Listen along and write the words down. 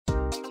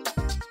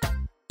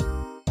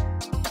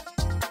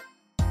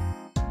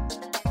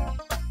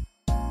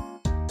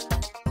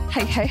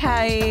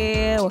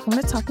Hey. Welcome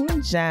to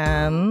Talking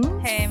Gems.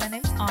 Hey, my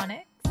name's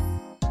Onyx.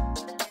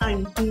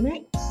 I'm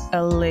Phoenix.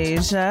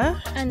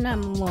 Alasia. And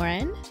I'm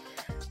Lauren.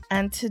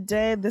 And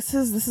today, this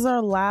is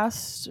our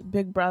last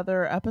Big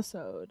Brother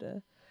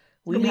episode.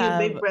 We have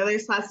Big Brother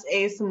 /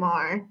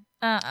 ASMR.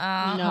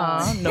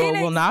 No,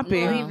 it will not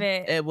be. Leave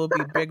it. It will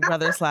be Big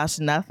Brother /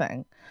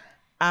 nothing.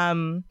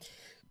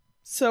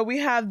 So we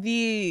have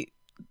the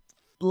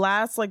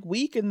last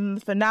week in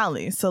the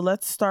finale. So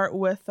let's start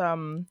with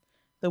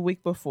the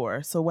week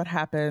before. So what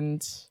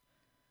happened?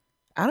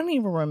 I don't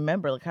even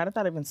remember. How did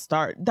that even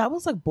start? That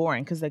was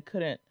boring because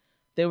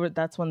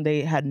that's when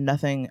they had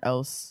nothing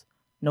else,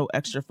 no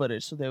extra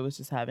footage. So they was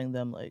just having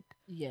them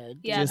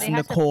just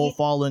Nicole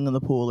falling in the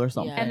pool or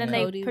something. And then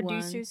Cody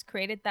producers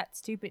created that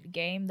stupid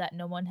game that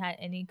no one had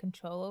any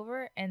control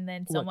over, and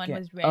then someone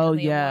was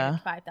randomly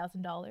awarded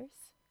 $5,000.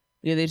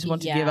 Yeah, they just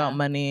want to give out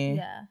money.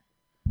 Yeah.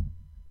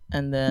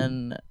 And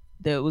then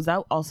there was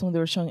that also when they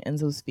were showing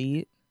Enzo's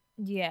feet.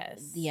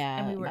 Yes. Yeah.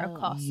 And we were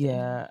accosted.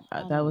 Yeah,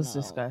 that was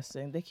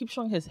disgusting. They keep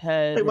showing his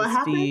head, Wait, what his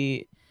happened?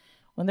 feet.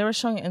 When they were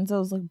showing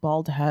Enzo's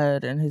bald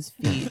head and his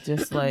feet,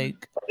 just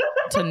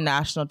to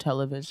national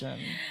television.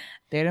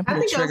 They didn't put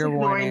a trigger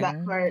warning.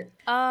 That part.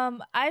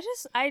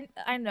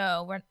 I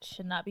know we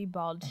should not be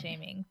bald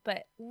shaming,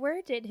 but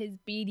where did his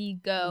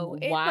BD go?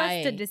 It Why?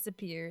 must have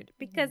disappeared.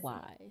 Because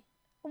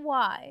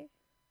why?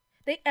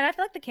 And I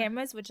feel like the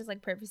cameras would just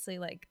purposely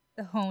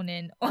hone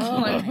in on Oh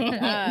my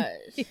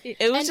gosh.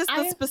 It was And just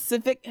the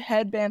specific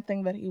headband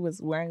thing that he was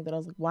wearing that I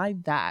was like, why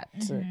that?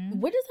 Mhm.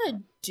 What does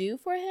that do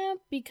for him?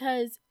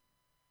 Because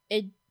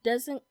it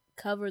doesn't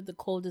cover the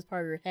coldest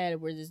part of your head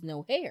where there's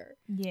no hair.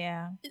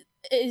 Yeah.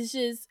 It's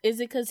just, is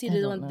it because he I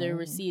doesn't don't want the know.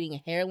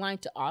 receding hairline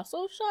to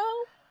also show?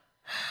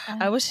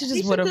 I wish he He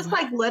just should would have.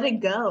 just let it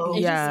go.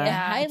 It Yeah, just,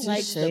 Yeah, it just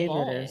highlights shave the it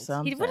or balls.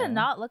 something. He would have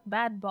not looked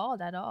bad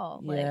bald at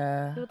all.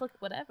 Yeah. He would look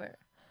whatever.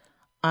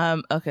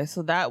 Okay,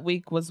 so that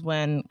week was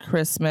when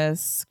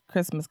Christmas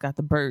got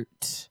the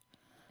Burt.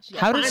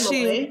 How did she?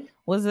 Finally.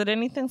 Was it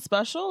anything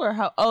special or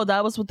how? Oh,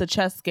 that was with the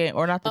chess game,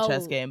 or not the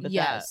chess game, but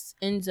yes,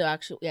 Enzo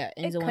actually, It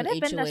Enzo could won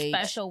have been a HOH.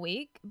 special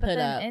week, but put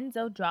then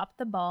Enzo dropped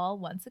the ball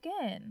once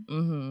again.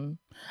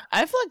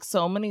 I feel like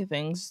so many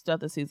things throughout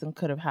the season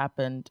could have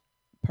happened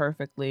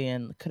perfectly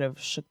and could have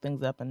shook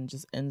things up, and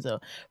just Enzo.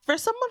 For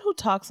someone who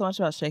talks so much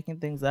about shaking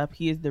things up,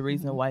 he is the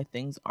reason why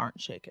things aren't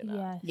shaken up.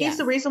 Yes. Yeah. He's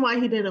the reason why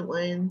he didn't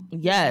win.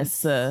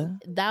 Yes.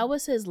 That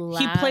was his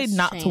last He played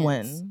not chance. to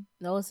win.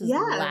 That was his Yeah.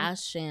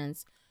 last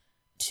chance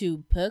to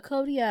put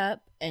Cody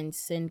up and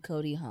send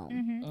Cody home.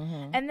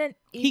 Mhm. And then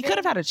He could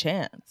have had a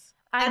chance.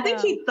 I think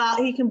he thought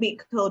he can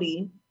beat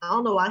Cody. I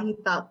don't know why he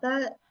thought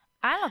that.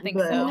 I don't think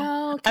but- so.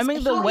 No, I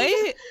mean, the way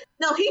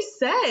No, he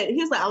said he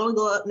was like, I want to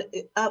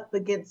go up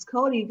against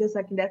Cody because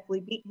I can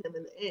definitely beat him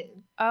in the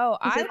end. Oh,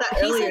 He said that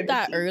he earlier said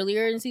that this season.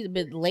 earlier in the season,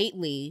 but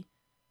lately,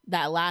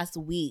 that last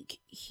week,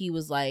 he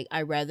was like,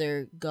 I'd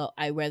rather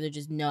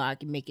just know I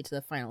can make it to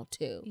the final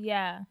two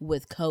yeah,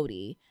 with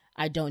Cody.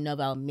 I don't know if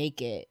I'll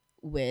make it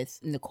with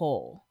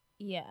Nicole.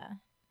 yeah.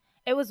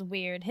 It was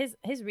weird. His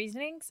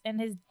reasonings and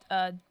his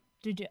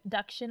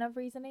deduction of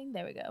reasoning.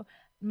 There we go.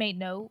 Made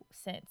no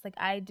sense.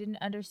 I didn't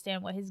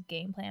understand what his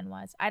game plan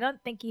was. I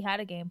don't think he had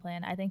a game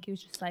plan. I think he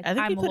was just I think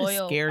he I'm put a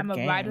loyal. scared I'm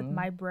a ride with game.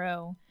 my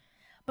bro.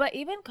 But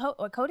even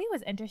Cody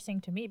was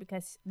interesting to me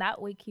because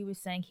that week he was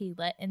saying he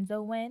let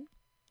Enzo win.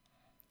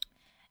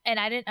 And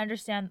I didn't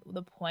understand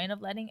the point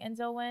of letting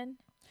Enzo win.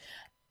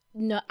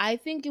 No, I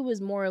think it was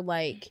more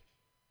like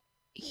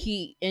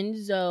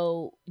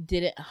Enzo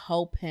didn't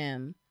help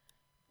him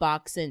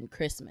box in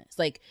Christmas.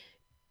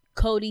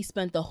 Cody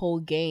spent the whole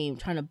game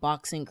trying to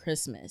box in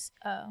Christmas,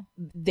 Oh.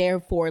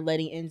 therefore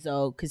letting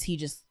Enzo, because he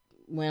just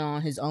went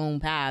on his own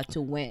path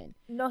to win.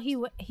 No, he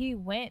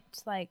went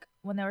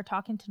when they were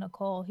talking to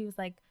Nicole, he was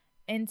like,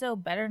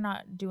 Enzo better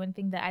not do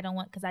anything that I don't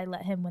want because I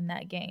let him win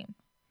that game.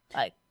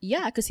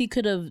 Yeah, because he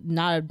could have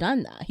not have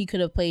done that. He could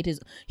have played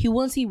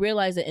once he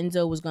realized that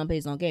Enzo was going to play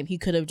his own game, he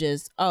could have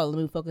just, let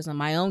me focus on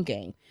my own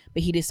game.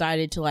 But he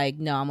decided to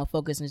no, I'm going to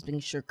focus on just making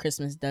sure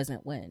Christmas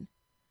doesn't win.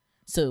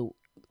 So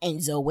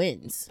Enzo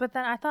wins. But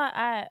then I thought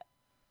at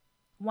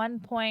one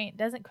point,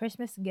 doesn't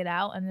Christmas get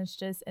out and it's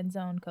just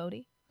Enzo and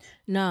Cody?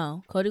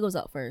 No, Cody goes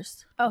out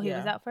first. Oh, he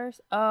was Yeah. out first?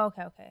 Oh,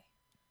 okay.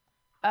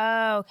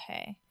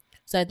 Okay.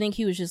 So I think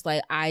he was just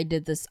like, I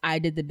did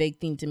the big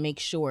thing to make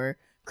sure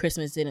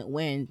Christmas didn't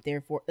win.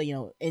 Therefore,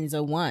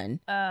 Enzo won.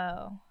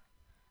 Oh.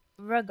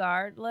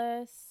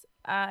 Regardless,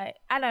 I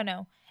don't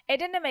know. It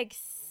didn't make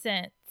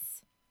sense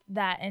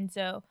that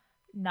Enzo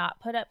not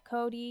put up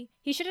Cody.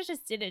 He should have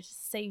just did it,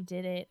 just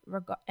did it.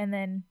 And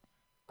then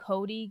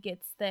Cody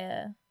gets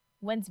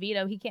wins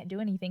veto. He can't do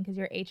anything because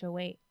you're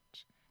HOH.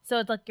 So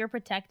it's you're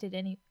protected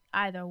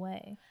either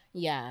way.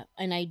 Yeah,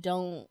 and at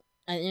the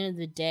end of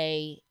the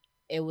day,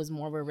 it was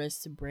more of a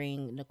risk to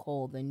bring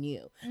Nicole than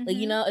you. Mhm.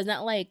 It's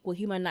not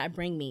he might not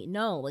bring me.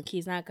 No,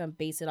 he's not going to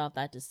base it off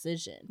that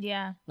decision.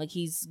 Yeah.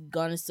 He's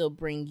going to still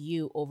bring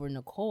you over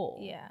Nicole.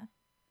 Yeah.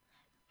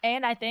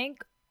 And I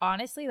think,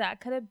 honestly,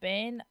 that could have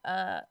been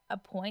a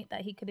point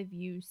that he could have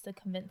used to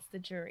convince the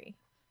jury.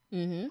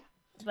 Mm-hmm.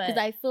 But Because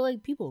I feel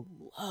like people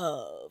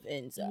love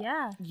Enzo.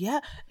 yeah, Yeah,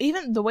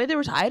 even the way they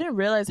were, I didn't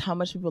realize how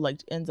much people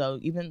liked Enzo.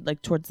 Even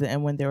like towards the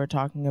end when they were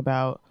talking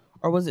about,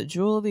 or was it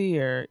Julie,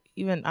 or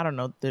even I don't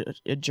know, the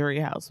Jury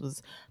House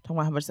was talking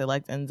about how much they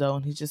liked Enzo,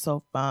 and he's just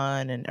so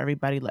fun, and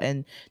everybody,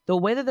 and the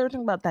way that they were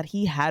talking about that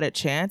he had a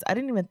chance. I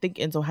didn't even think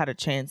Enzo had a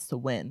chance to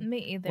win. me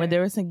either. When they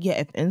were saying, yeah,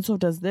 if Enzo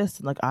does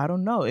this, like I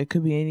don't know, it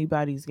could be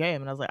anybody's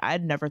game, and I was like,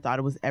 I'd never thought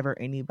it was ever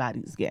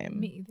anybody's game.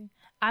 Me either.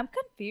 I'm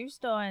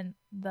confused on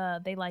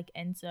they like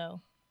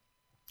Enzo.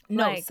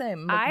 No, Like,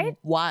 same. Like,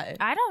 why?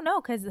 I don't know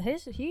because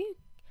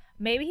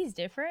maybe he's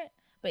different,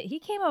 but he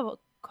came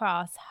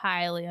across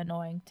highly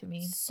annoying to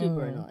me.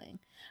 Super Mm. annoying.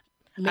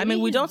 I Maybe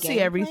mean, we his don't see game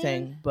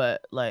everything, plan?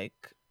 but like,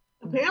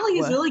 Apparently,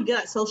 he's what? really good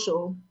at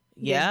social.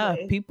 Yeah,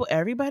 gameplay.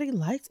 everybody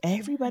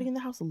in the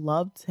house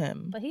loved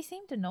him. But he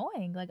seemed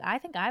annoying. Like I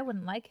think I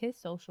wouldn't like his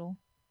social.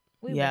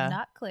 We Yeah. would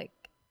not click.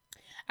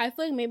 I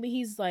feel like maybe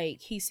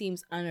he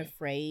seems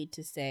unafraid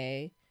to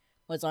say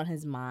what's on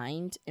his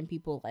mind, and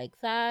people like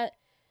that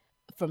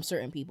from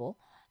certain people.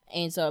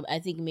 And so I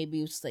think maybe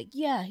it was just like,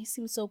 yeah, he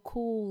seems so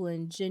cool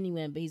and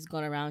genuine, but he's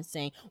going around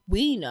saying,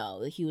 we know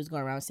that he was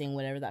going around saying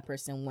whatever that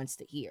person wants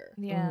to hear.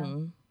 Yeah.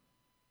 Mhm.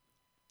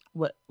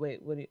 What?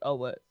 Wait. What?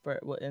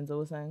 What Enzo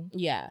was saying?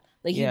 Yeah.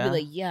 Like he'd Yeah. be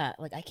like, yeah,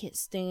 like I can't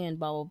stand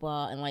blah, blah,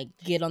 blah, and like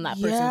get on that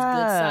person's good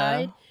Yeah.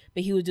 side.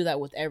 But he would do that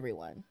with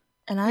everyone.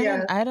 And I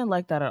Yeah. didn't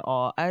like that at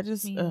all. I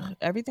just Me neither.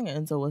 everything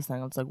Enzo was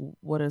saying, I was like,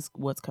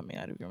 what's coming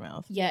out of your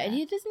mouth? Yeah, and Yeah.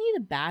 he doesn't need to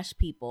bash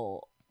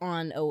people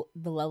on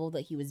the level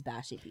that he was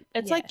bashing people.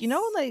 It's like, you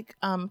know, Yes. like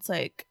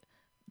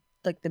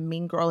it's like the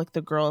mean girl, like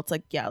the girl. It's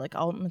like, yeah, like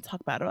I'm gonna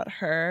talk bad about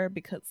her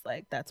because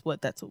like that's what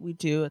we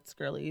do. It's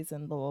girlies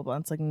and blah blah blah.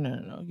 It's like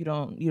no, you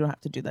don't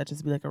have to do that.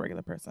 Just be like a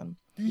regular person.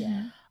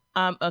 Yeah.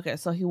 Okay,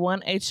 so he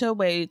won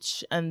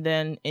HOH, and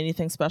then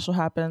anything special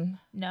happened?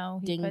 No.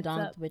 He Ding puts dong,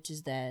 up- the witch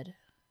is dead.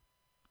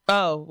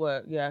 Oh,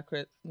 what? Yeah,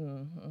 Chris.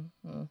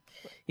 Mm-hmm.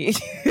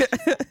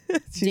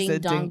 She Ding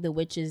said dong, ding. the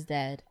witch is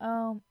dead.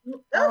 Oh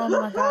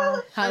my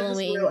God.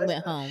 Halloween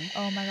went home.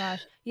 Oh my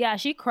gosh. Yeah,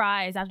 she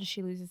cries after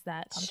she loses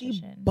that She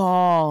competition.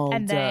 bawled.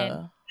 And then-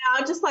 Yeah,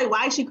 I'm just like,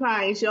 why is she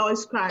crying? She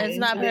always crying. It's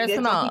not And it gets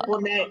on personal.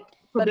 people's neck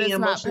for But being it's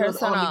not emotional on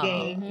personal. the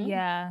game. Mhm.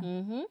 Yeah.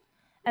 Mm-hmm.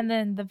 And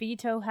then the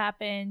veto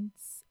happens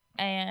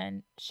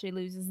and she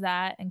loses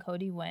that and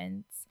Cody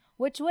wins,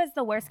 which was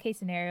the worst case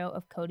scenario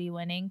of Cody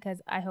winning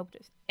because I hoped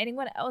if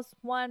anyone else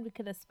won, we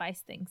could have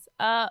spiced things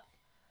up.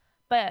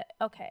 But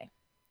okay,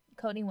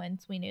 Cody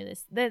wins. We knew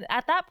this.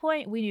 At that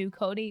point, we knew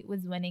Cody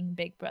was winning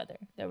Big Brother.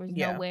 There was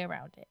Yeah. no way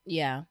around it.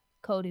 Yeah.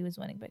 Cody was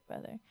winning Big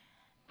Brother.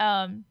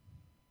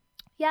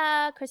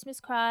 Yeah, Christmas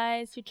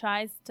cries. She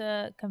tries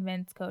to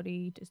convince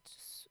Cody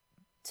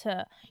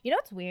to you know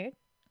what's weird?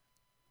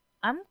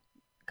 I'm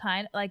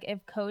kind of like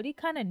if Cody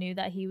kind of knew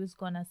that he was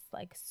gonna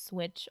like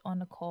switch on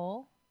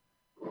Nicole,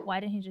 why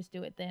didn't he just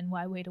do it then?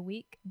 Why wait a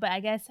week? But I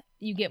guess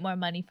you get more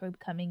money for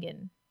coming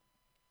in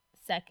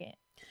second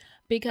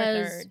or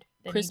Because third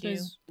than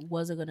Christmas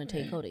wasn't going to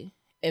take Cody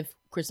if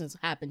Christmas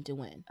happened to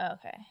win. you do.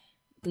 Okay.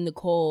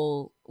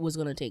 Nicole was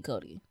going to take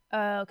Cody.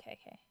 Okay.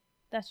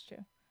 That's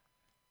true.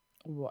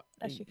 What?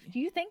 That's true. Do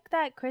you think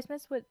that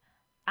Christmas would,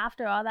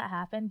 after all that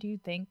happened, do you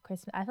think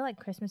Christmas? I feel like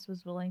Christmas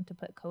was willing to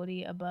put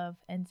Cody above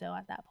Enzo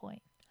at that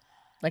point.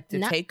 Like to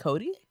Not- take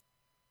Cody?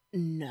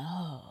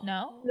 No.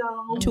 No.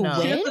 No. To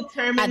No. She win? was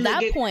determined At to that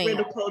get point- rid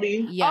of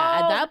Cody. Yeah,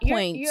 at Oh, that you're-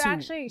 point, you're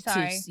actually-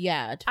 sorry.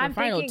 for I'm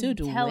final thinking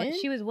two to win.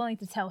 she was willing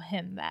to tell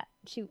him that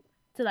to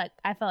like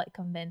I felt like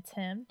convince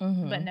him,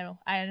 Mhm. but no,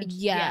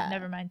 Yeah.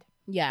 never mind.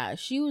 Yeah,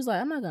 she was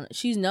like, I'm not gonna.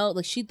 She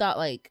thought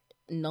like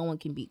no one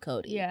can beat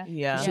Cody. Yeah.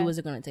 Yeah. she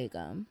wasn't gonna take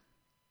him.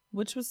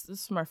 Which was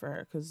smart for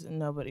her because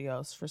nobody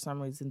else, for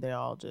some reason, they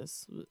all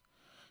just.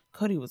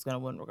 Cody was going to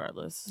win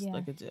regardless. Yeah.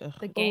 Like it,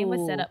 The game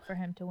was set Ooh. up for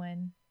him to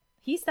win.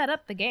 He set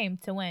up the game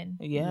to win.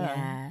 yeah.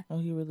 Yeah. Oh,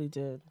 he really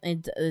did.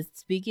 And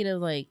speaking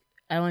of like,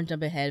 I don't want to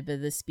jump ahead, but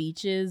the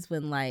speeches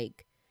when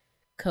like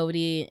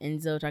Cody and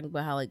Enzo talking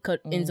about how like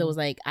Enzo was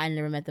like, I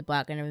never met the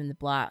block, I never met the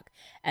block,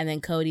 and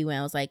then Cody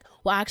went, was like,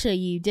 well, actually,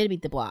 you did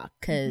meet the block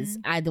because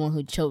I'm the one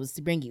who chose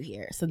to bring you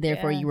here, so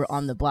therefore you were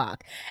on Yes. the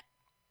block.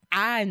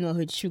 I know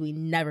who truly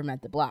never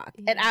met the block,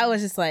 and I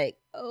was just like,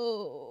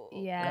 oh,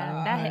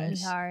 Yeah, that hit me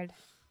gosh. hard.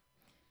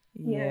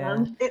 Yeah.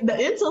 The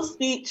Enzo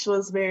speech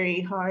was very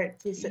hard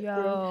to sit through.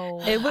 Yo,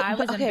 It wa- I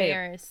was okay.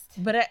 embarrassed.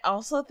 But I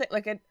also think,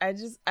 like,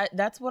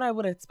 that's what I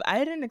would expect.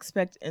 I didn't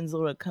expect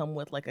Enzo to come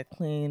with like a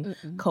clean,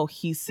 Mm-mm.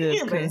 cohesive,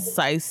 Yeah, man.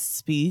 concise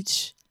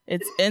speech.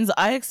 It's Enzo.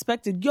 I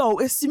expected, yo,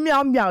 it's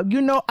meow meow.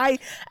 You know,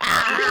 like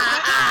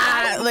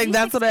He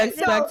that's what I expected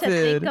him To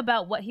think expected.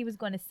 about what he was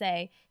going to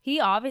say, he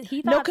thought No,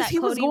 that because he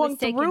was Cody going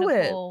taking through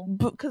the it. full-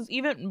 Because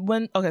even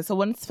when so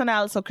when it's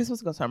finale, so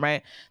Christmas goes home,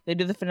 right? They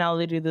do the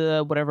finale, they do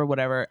the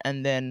whatever,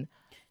 and then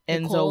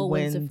Enzo Nicole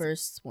wins. wins the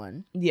first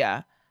one.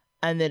 Yeah.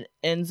 And then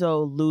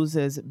Enzo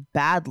loses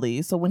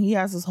badly. So when he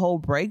has this whole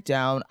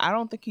breakdown, I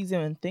don't think he's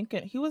even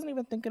thinking. He wasn't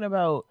even thinking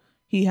about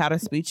he had a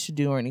speech to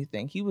do or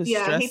anything. He was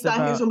Yeah, stressed he thought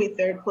he was about. gonna be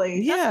third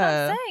place. Yeah.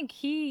 That's what I'm saying.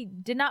 He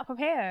did not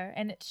prepare,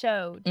 and it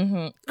showed.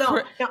 Mhm.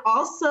 No, and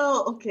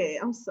also, okay,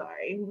 I'm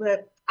sorry,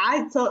 but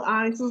I told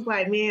Onyx was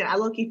like, man, I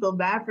low-key feel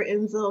bad for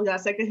Enzo.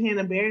 Got secondhand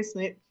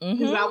embarrassment because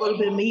Mhm. that would have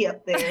been me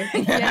up there.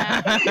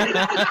 Yeah.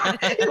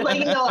 It's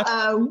like,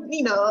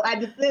 I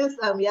did this.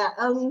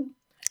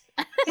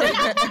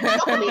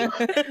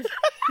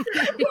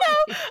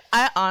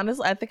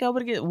 I think I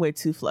would get way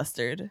too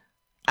flustered.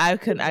 I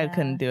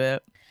couldn't do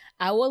it.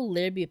 I will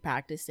literally be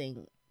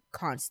practicing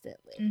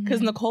constantly.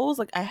 Because Mhm. Nicole was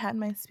like, I had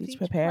my speech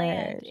prepared.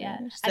 planned, yeah.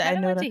 She I said, kind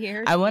of know want that- to hear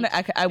her I want.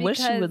 speech I wish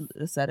she because would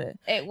have said it.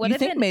 It would You have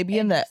think been maybe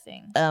in the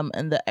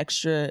interesting.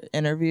 extra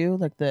interview,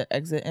 like the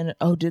exit?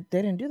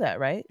 They didn't do that,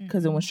 right?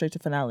 Because it went Mhm. straight to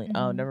finale. Oh,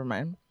 Mhm. never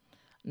mind.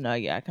 No,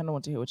 yeah, I kind of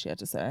want to hear what she had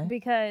to say.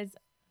 Because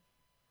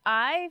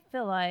I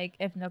feel like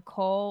if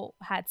Nicole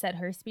had said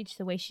her speech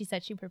the way she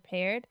said she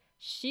prepared,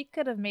 she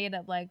could have made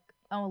up like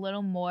a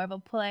little more of a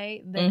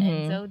play than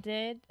Mhm. Enzo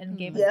did and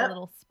gave us Yep. a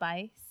little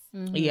spice.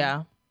 Mhm.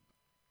 Yeah.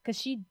 Because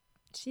she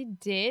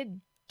did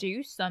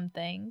do some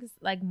things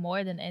like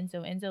more than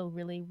Enzo. Enzo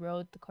really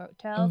rode the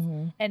coattails,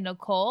 Mhm. and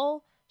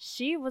Nicole,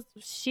 she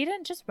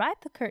didn't just ride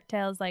the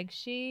coattails. Like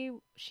she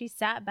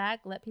sat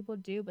back, let people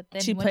do, but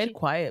then She when played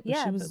quiet, but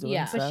yeah, she was but- doing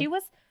yeah. stuff. But she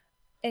was,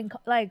 and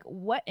like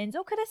what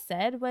Enzo could have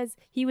said was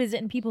he was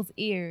in people's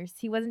ears.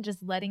 He wasn't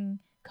just letting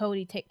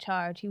Cody take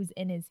charge. He was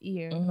in his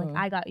ear. Mhm. Like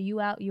I got you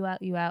out, you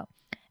out, you out,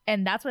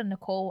 and that's what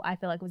Nicole I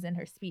feel like was in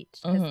her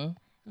speech. 'Cause Mhm.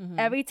 Mhm.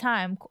 every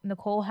time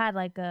Nicole had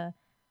like a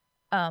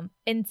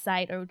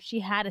insight or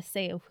she had a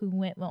say of who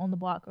went on the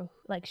block or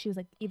like she was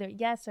like either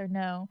yes or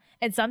no,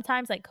 and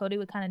sometimes like Cody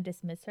would kind of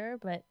dismiss her,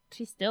 but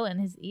she's still in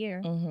his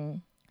ear.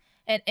 Mhm.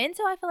 And Enzo,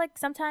 I feel like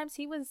sometimes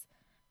he was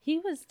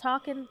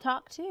talk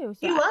too.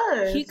 So He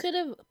was. He could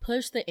have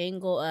pushed the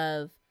angle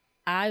of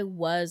I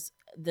was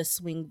the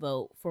swing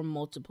vote for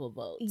multiple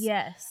votes.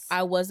 yes,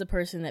 I was the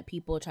person that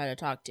people try to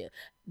talk to.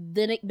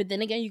 But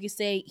then again, you could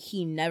say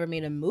he never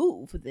made a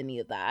move with any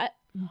of that.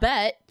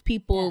 But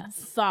people Yeah.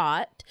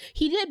 thought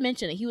he did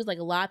mention it. He was like,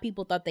 a lot of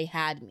people thought they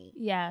had me.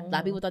 yeah. A lot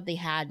of people thought they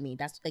had me.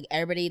 That's like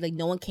everybody, like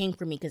no one came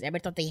for me because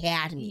everybody thought they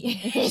had me.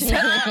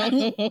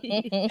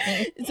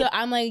 So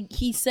I'm like,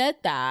 he said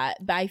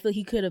that, but I feel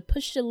he could have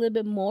pushed it a little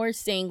bit more,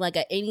 saying like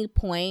at any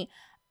point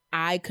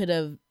I could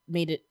have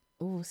made it.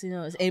 Oh, see,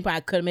 no, at any point I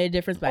could have made a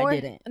difference, but I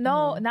didn't.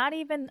 No, not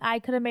even I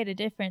could have made a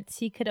difference.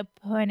 He could have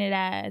pointed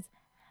as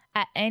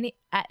at any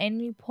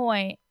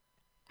point,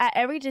 at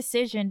every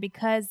decision,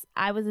 because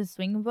I was a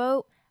swing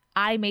vote,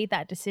 I made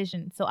that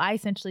decision. So I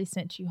essentially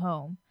sent you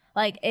home.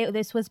 Like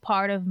this was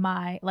part of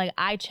my, like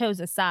I chose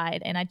a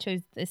side and I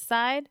chose this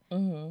side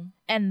Mhm.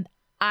 and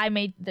I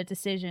made the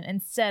decision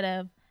instead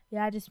of,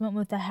 yeah, I just went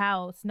with the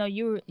house. No,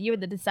 you were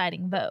the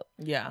deciding vote.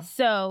 Yeah.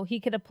 So he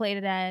could have played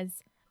it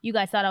as you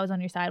guys thought I was on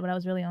your side, but I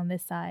was really on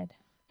this side,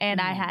 and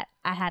I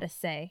had a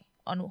say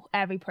on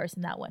every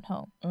person that went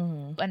home.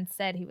 Mhm. But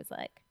instead, he was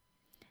like,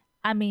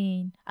 I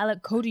mean, I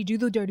let Cody do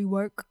the dirty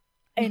work,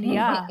 and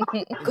yeah,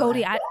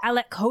 Cody, I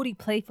let Cody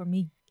play for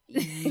me.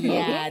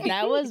 Yeah,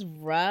 that was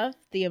rough.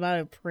 The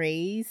amount of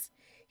praise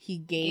he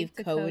gave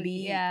to Cody.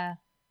 yeah,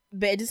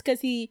 But just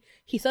because he's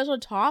such a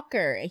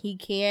talker and he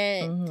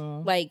can't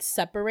Mhm. like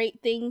separate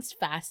things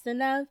fast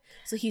enough.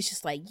 So he's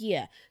just like,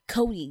 yeah,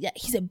 Cody, yeah,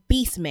 he's a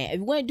beast, man. If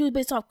you want to do it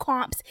based off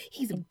comps,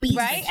 he's a beast.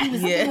 Right? He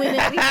was Yeah. doing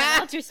it.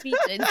 Out your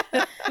speeches.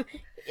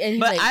 And he's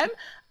But like,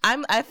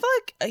 I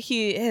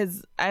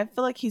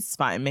feel like he's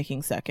fine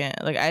making second.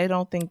 Like I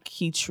don't think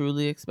he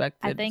truly expected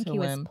I think to he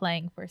was win.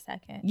 playing for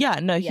second. Yeah,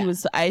 no, he Yeah.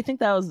 was. I think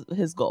that was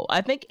his goal.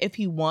 I think if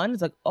he won,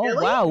 it's like, oh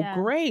Really? wow, Yeah.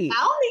 great. I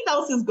don't think that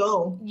was his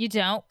goal. You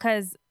don't,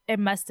 because it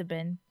must have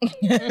been.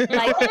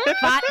 Like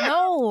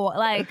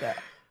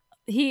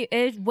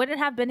it wouldn't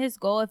have been his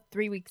goal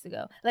 3 weeks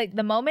ago. Like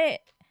the moment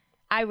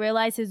I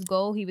realized his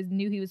goal,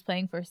 knew he was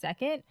playing for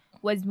second,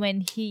 was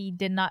when he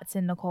did not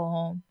send Nicole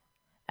home.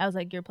 I was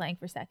like, you're playing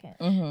for second.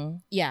 Mm-hmm.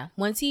 yeah,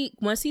 once he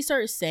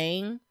starts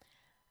saying,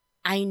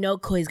 I know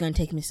Cody's gonna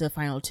take me to the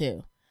final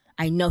two.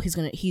 I know he's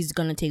gonna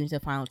take me to the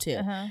final two.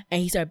 Uh-huh.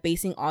 And he started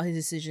basing all his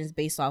decisions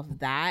based off of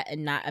that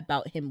and not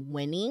about him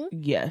winning.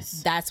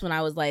 Yes. That's when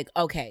I was like,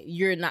 okay,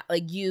 you're not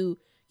like you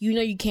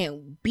know you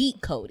can't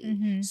beat Cody.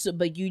 Mhm. So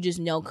but you just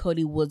know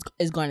Cody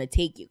is going to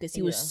take you because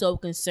he was Yeah. so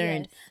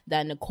concerned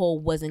that Nicole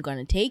wasn't going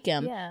to take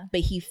him, Yeah.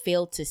 but he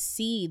failed to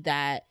see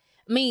that.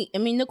 I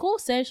mean, Nicole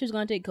said she was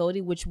going to take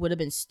Cody, which would have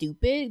been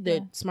stupid. The Yeah.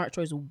 smart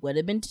choice would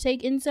have been to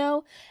take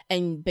Enzo,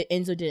 but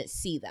Enzo didn't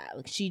see that.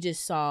 Like she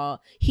just saw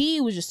he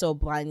was just so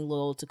blindly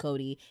loyal to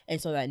Cody, and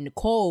so that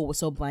Nicole was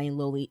so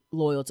blindly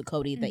loyal to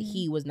Cody that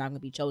he was not going to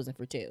be chosen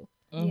for two.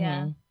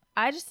 Yeah. Mhm.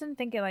 I just didn't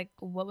think it, like,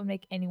 what would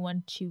make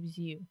anyone choose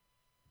you?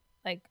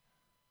 Like,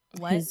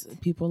 what? His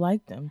people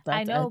liked him.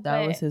 I know,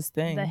 that was but his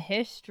thing. The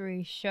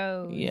history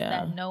shows Yeah.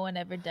 that no one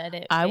ever did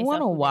it. I based want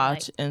to off who they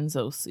watch liked.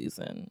 Enzo's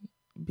season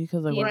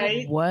because like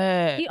Right.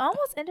 what? He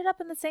almost ended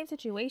up in the same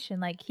situation.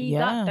 Like he Yeah.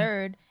 got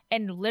third,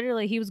 and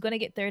literally he was going to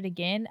get third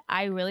again.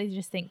 I really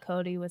just think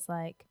Cody was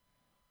like,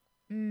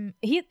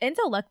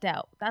 Enzo lucked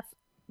out. That's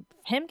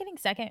him getting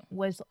second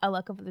was a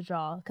luck of the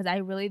draw because I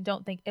really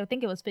don't think I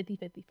think it was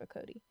 50-50 for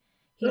Cody.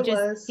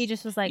 He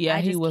just was like, Yeah,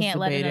 I he just was can't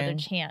let another debating.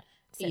 champ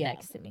sit Yeah.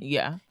 next to me.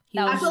 Yeah. He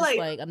I was I feel just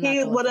like, I'm not he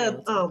going would with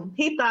have. loyalty.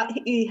 He thought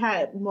he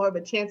had more of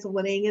a chance of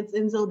winning against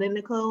Enzo than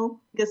Nicole.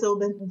 Guess it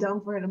would have been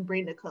dumb for him to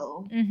bring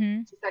Nicole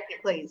Mm-hmm. to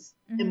second place,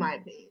 in my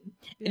opinion.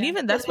 And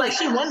even That's that's like what,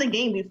 she won the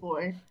game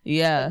before.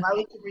 yeah. Like, why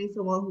would you bring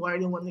someone who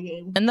already won the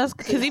game? And that's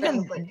because to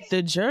even second place?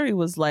 the jury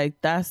was like,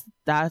 that's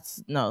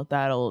no,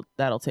 that'll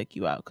take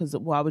you out. Because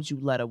why would you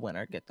let a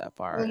winner get that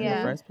far in the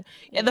Yeah. first place?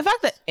 And the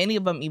fact that any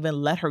of them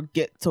even let her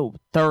get to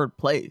third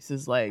place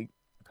is like,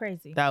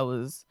 Crazy. that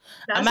was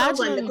That sounds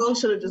like imagine- Nicole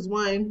should have just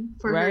won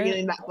for her Right?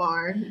 getting that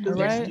far. Because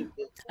they're Right?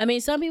 stupid. I mean,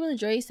 some people in the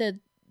jury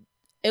said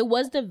it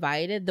was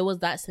divided. There was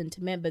that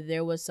sentiment, but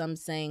there was some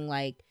saying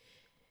like,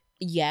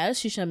 yes,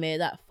 she should have made it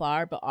that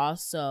far, but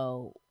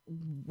also,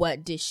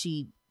 what did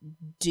she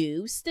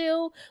do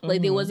still?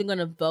 Like, they Mhm. wasn't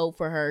gonna vote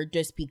for her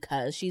just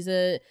because she's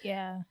a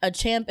Yeah.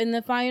 champ in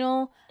the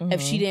final.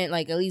 If she Mhm. didn't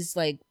like at least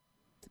like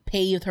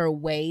paved her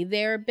way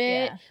there a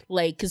bit, Yeah.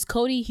 like, because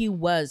Cody,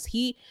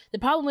 the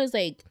problem is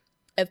like,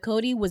 if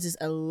Cody was just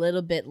a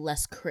little bit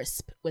less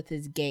crisp with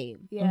his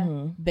game, Yeah.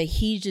 Mhm. but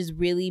he just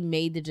really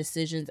made the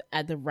decisions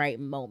at the right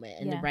moment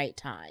and Yeah. the right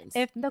times.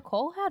 If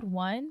Nicole had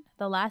won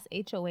the last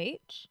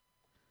HOH,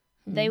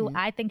 Mhm.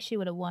 I think she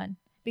would have won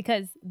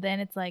because then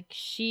it's like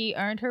she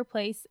earned her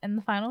place in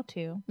the final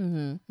two,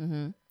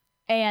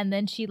 and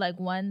then she like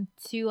won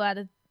 2 out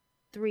of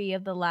 3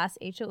 of the last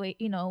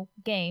HOH,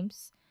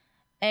 games,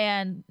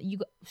 and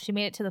she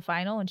made it to the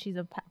final and she's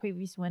a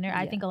previous winner.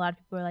 I Yeah. think a lot of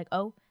people are like,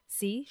 oh,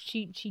 see,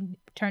 she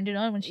turned it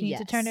on when she needs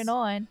to turn Yes. it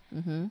on.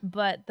 Mm-hmm.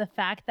 But the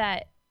fact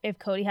that if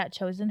Cody had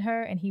chosen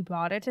her and he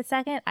brought her to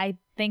second, I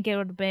think it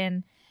would have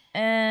been,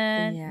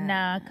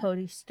 nah,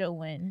 Cody still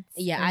wins.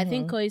 Yeah, I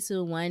think Mhm. Cody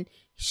still won.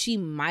 She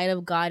might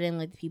have gotten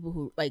like the people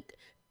who like,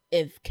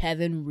 if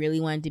Kevin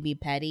really wanted to be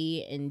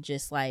petty and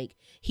just like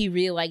he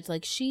really liked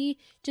like she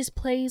just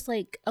plays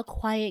like a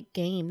quiet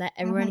game, that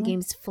everyone in the Mhm.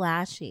 game's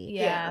flashy.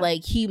 Yeah.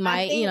 Like he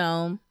might,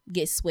 think-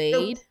 get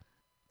swayed.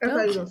 I Go.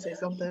 thought you were gonna say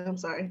something. I'm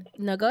sorry.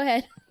 No, go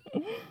ahead.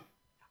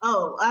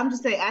 Oh, I'm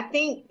just saying. I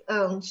think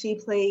she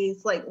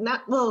plays like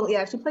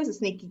she plays a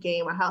sneaky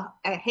game.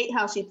 I hate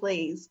how she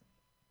plays,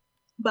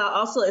 but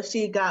also if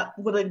she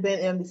would have been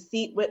in the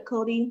seat with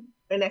Cody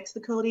or next to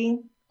Cody,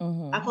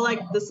 Mhm. I feel like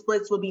the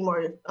splits would be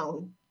more.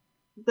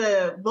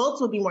 The votes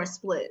would be more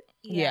split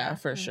Yeah,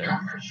 for sure.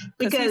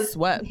 because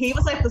swept. he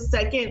was like the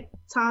second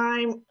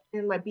time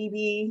in my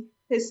BB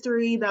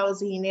history that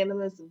was a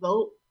unanimous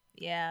vote.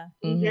 Yeah.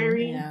 Mhm.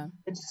 Jerry, Yeah.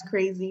 it's just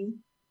crazy.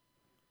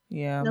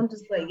 Yeah. And I'm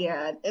just like,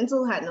 yeah,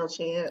 Enzo had no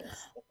chance.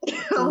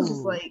 I was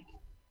just Ooh. like,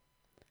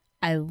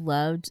 I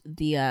loved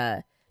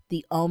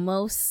the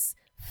almost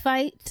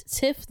fight,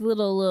 Tiff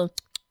little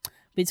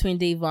between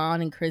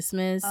Devon and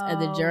Christmas at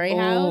the jury Oh,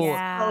 house.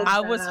 Yeah.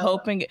 I was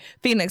hoping.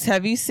 Phoenix,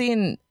 have you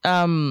seen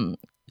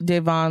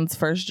Devon's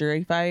first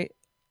jury fight?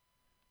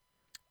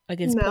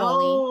 Against Paulie.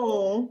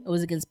 no. It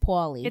was against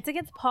Paulie. It's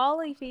against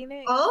Paulie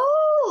Phoenix.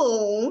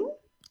 Oh.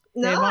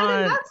 No, I did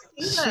Devon, not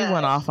see she that.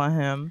 went off on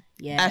him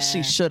Yeah. as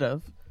she should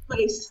have.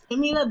 Wait, send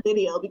me the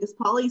video because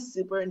Paulie's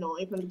super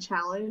annoying from the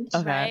challenge.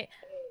 Okay. Right.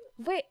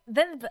 Wait,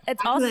 then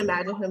it's I also can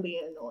imagine him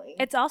being annoying.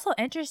 it's also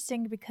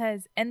interesting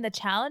because in the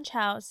challenge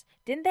house,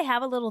 didn't they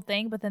have a little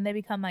thing, but then they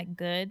become like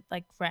good,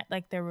 like friend,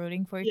 like they're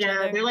rooting for each yeah,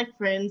 other. they're like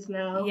friends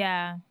now.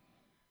 Yeah,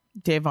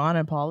 Devon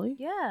and Paulie?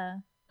 yeah.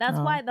 That's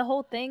Oh. why the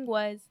whole thing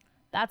was.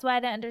 That's why I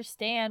didn't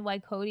understand why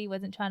Cody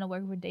wasn't trying to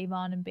work with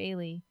Devon and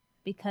Bailey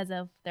because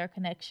of their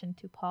connection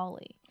to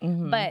Paulie.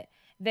 Mhm. But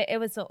it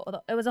was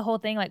a whole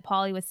thing. Like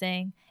Paulie was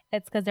saying,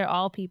 it's because they're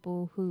all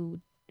people who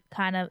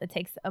kind of, it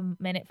takes a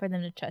minute for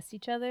them to trust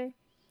each other,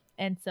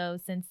 and so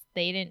since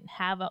they didn't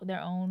have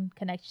their own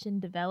connection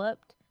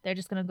developed, they're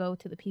just gonna go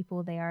to the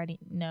people they already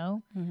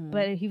know. Mhm.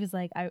 But he was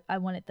like, I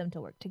wanted them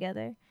to work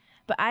together.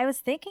 But I was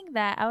thinking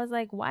that I was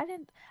like, why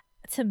didn't?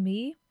 To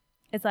me,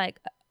 it's like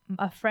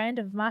a friend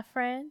of my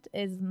friend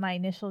is my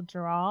initial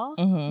draw.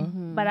 Mhm.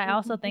 Mhm. But I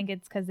also think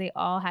it's because they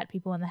all had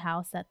people in the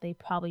house that they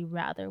probably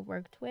rather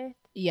worked with.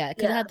 yeah, it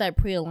could have Yeah. had that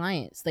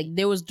pre-alliance. Like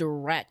there was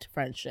direct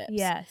friendships.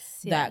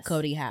 Yes, that yes.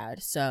 Cody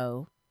had.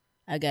 So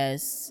I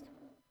guess,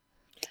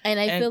 and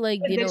I And- feel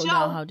like they Did don't know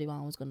y'all- how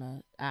Devon was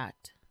gonna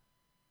act.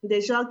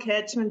 Did y'all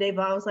catch when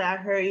Devon was like, I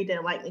heard you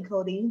didn't like me,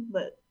 Cody,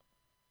 but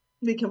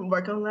we can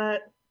work on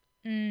that?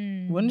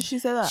 Mm. When did she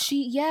say that?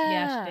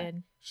 Yeah, she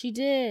did. She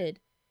did.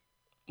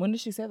 When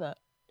did she say that?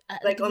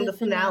 Like on the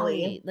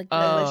finale. Like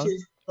Oh. When she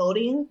was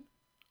voting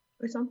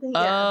or something?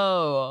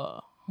 Yeah.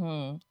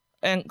 Oh.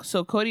 And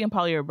so Cody and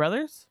Paulie are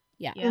brothers?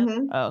 Yep.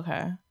 Mhm. Oh,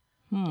 okay.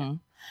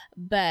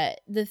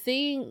 but the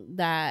thing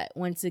that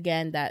once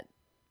again that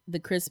the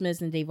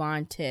Christmas and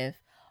Devon Tiff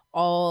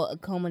all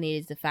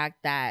culminated is the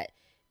fact that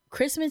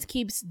Christmas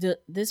keeps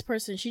this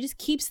person, she just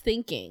keeps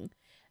thinking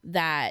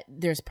that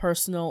there's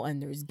personal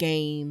and there's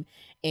game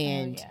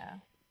and Oh, yeah.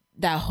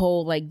 that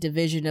whole like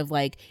division of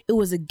like it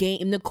was a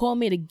game. Nicole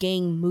made a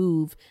gang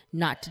move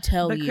not to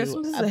tell But you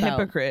Christmas is a about-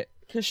 hypocrite.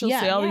 Because she'll Yeah,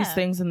 say all these yeah.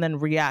 things and then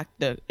react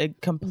the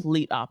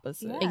complete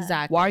opposite. Yeah.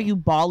 Exactly. Why are you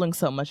bawling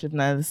so much if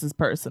none of this is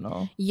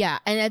personal? Yeah,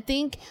 and I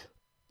think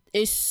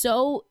it's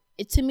so.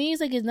 To me,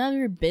 it's like it's none of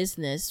your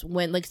business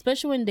when, like,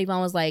 especially when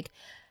Devon was like,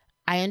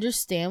 "I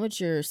understand what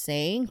you're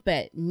saying,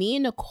 but me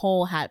and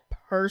Nicole had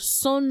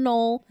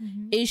personal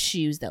Mhm.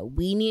 issues that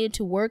we needed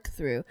to work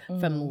through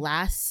from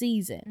last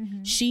season."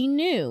 Mhm. She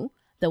knew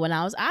that when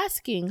I was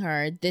asking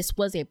her, this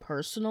was a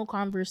personal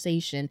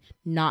conversation,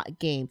 not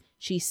game.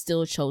 She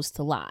still chose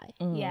to lie.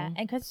 Yeah, and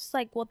because it's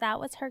like, well, that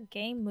was her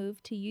game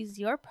move to use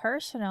your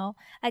personal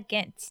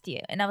against you,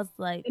 and I was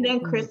like, And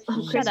then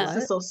Christmas up.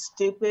 is so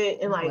stupid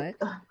and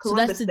like What?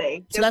 Columbus So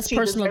Day. so that's She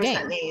personal deserves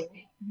gain. that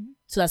name.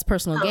 So that's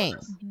personal Oh. game.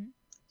 Mhm.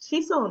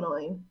 She's so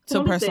annoying. So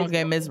Columbus personal Day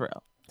game is annoying.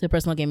 real. The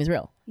personal game is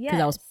real because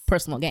that was Yes.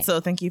 personal game.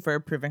 So thank you for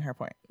proving her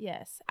point.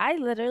 yes, I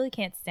literally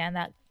can't stand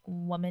that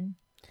woman.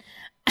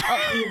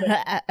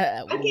 I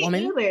can't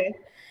Woman either.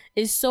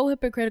 is so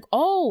hypocritical.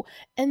 Oh,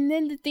 and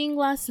then the thing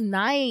last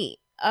night,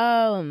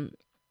 on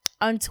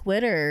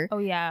Twitter, Oh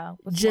yeah,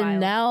 it was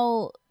wild.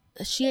 Janelle,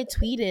 she had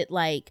tweeted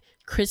like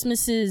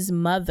Christmas's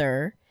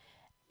mother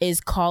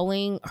is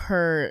calling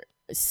her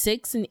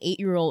 6 and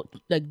 8-year-old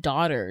like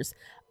daughters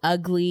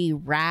ugly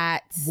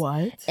rats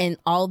What? and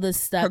all this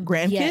stuff. Her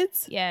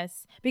grandkids?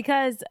 Yes,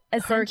 because Her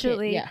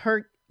essentially,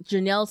 her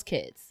Janelle's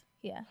kids.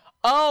 yeah.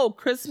 Oh,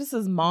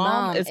 Christmas's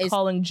mom Mom is is-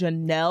 calling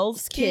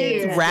Janelle's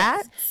kids Yes.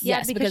 rats? Yeah,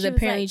 Yes, because because she was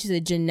apparently like- she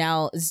said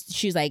Janelle.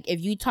 She's like,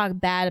 if you talk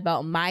bad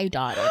about my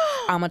daughter,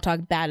 I'm gonna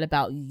talk bad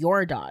about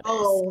your daughters.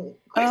 Oh,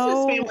 Christmas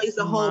Oh family is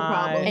the whole my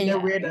problem. And- They're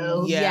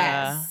weirdos. Yeah.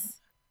 Yes,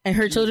 and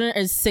her children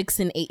are 6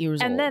 and 8 years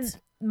And old. then,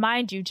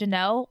 mind you,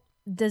 Janelle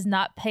does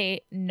not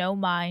pay no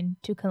mind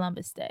to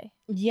Columbus Day.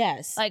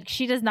 yes, Like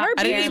she does not. Her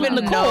I didn't care even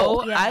about know.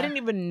 that. Yeah. I didn't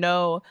even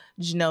know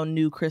Janelle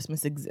knew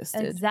Christmas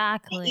existed.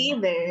 exactly.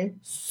 Either.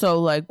 So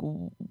like,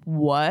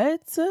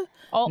 what? The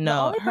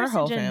No, only her person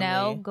whole Janelle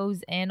family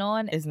goes in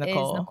on is is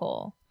Nicole.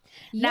 Nicole.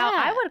 Now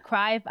I would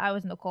cry if I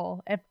was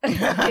Nicole if, and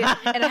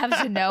have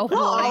Janelle. Nicole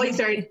bullying. always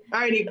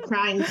already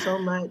crying so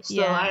much. So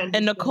Yeah. I And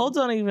understand. Nicole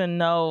don't even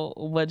know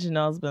what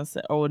Janelle's been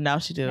saying. Or now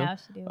she do. Now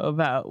she do.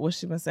 About what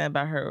she been saying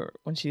about her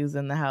when she was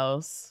in the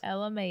house.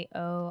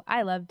 LMAO.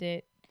 I loved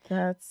it.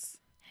 That's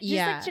She's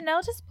yeah. like,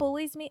 Janelle just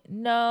bullies me.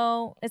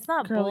 No, it's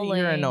not girl, bullying.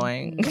 you're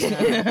annoying.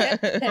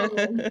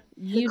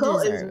 You Nicole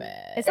deserve is- it.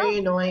 It's very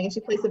annoying. She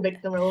plays the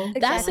victim role.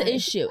 That's the Exactly.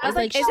 issue. I was It's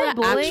like, she's is an it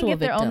bullying actual if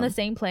they're on the victim.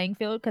 same playing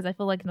field? Because I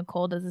feel like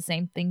Nicole does the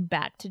same thing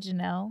back to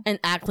Janelle. and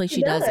act like she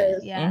She doesn't.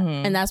 does. Yeah.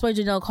 Mhm. And that's why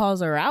Janelle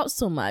calls her out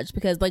so much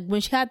because, like,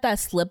 when she had that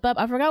slip up,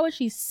 I forgot what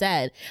she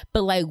said,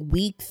 but like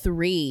week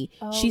 3,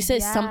 she Oh,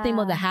 said something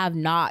about the yeah.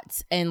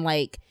 have-nots, and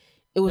like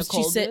it was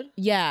Nicole she said, did?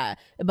 yeah,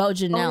 about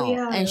Janelle,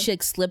 yeah. and she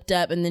like, slipped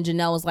up, and then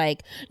Janelle was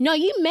like, "No,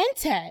 you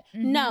meant it.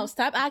 No, Mhm.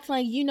 stop acting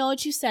like you know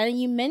what you said and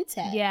you meant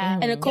it." Yeah.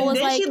 Mhm. And Nicole And was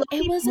then like, she "It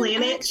low-key was an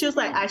planned it. She was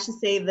like, I should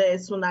say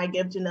this when I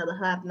give Janelle the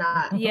have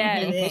not.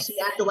 Yes. And then she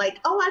acted like,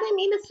 oh, I didn't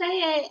mean to say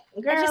it.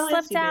 Girl, I just yes,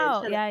 slipped you did.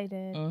 out. Shut Yeah, up. I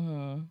did.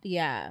 Mhm.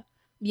 Yeah.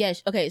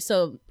 Yes. Okay.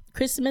 So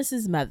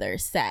Christmas's mother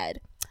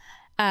said,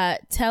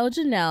 "Tell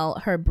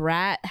Janelle her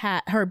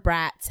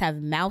brats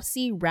have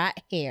mousy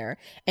rat hair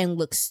and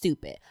look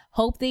stupid.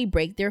 Hope they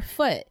break their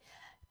foot.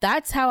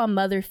 That's how a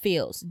mother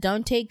feels.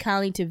 Don't take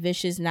kindly to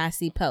vicious,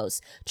 nasty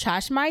posts.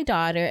 Trash my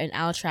daughter, and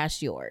I'll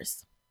trash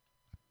yours."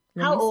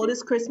 How old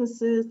is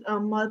Christmas's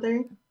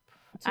mother?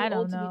 I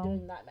don't to be know.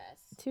 doing that mess.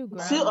 Too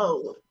gross. Too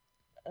old.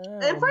 Oh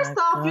And first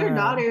my off, your God.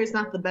 daughter is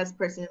not the best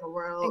person in the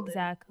world.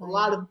 Exactly. A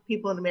lot of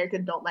people in America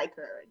don't like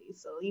her already,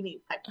 so you need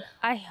to pipe down.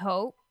 I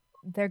hope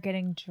they're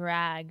getting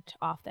dragged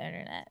off the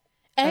internet.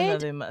 I know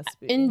And they must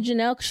be. And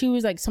Janelle, she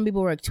was like, some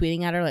people were like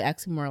tweeting at her, like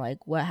asking her,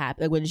 like, what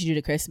happened? Like, what did you do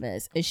to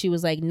Christmas? And she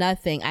was like,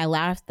 nothing. I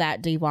laughed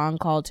that Devon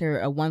called her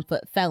a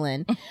 1-foot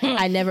felon.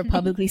 I never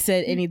publicly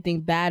said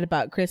anything bad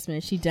about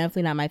Christmas. She's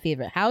definitely not my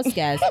favorite house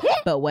guest,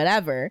 but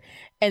whatever.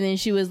 And then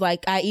she was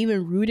like, I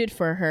even rooted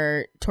for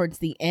her towards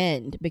the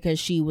end because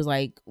she was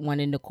like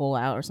wanting Nicole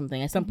out or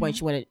something. At some point,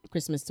 she wanted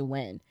Christmas to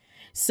win.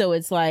 So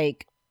it's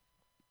like,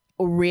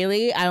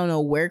 really? I don't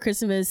know where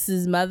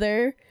Christmas's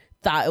mother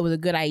thought it was a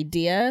good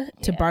idea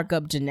to Yeah. bark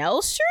up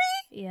Janelle's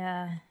tree.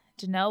 Yeah.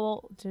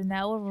 Janelle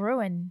will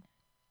ruin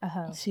a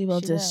hoe. she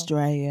will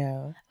destroy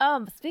you.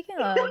 Speaking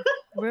of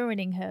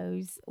ruining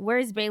hoes,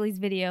 where's Bailey's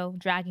video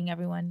dragging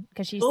everyone?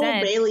 Because she Oh,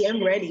 said Bailey,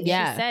 I'm ready.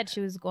 Yeah. she said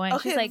she was going.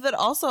 Okay, She's like, but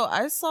also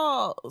I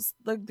saw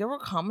like there were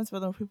comments where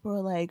the people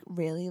were like,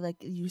 "Really? Like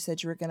you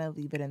said you were gonna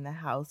leave it in the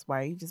house. Why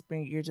are you just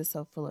bringing? You're just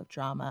so full of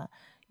drama.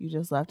 You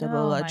just left it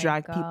Oh to my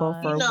drag people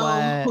God. for You know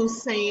what?"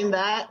 who's saying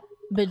that?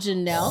 But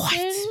Janelle, What?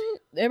 didn't.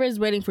 Everybody's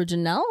waiting for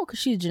Janelle because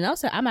Janelle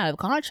said, I'm out of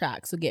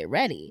contract, so get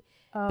ready.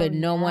 oh, But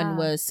no one yeah.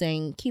 was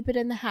saying, keep it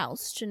in the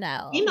house,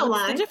 Janelle. You know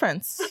What's why? the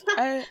difference?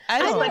 I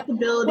don't.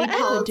 Respectability Whatever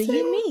politics. do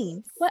you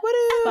mean? What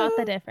What about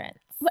the difference?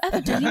 Whatever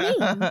do you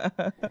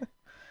mean?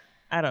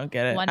 I don't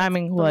get it. One I is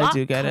mean, well, I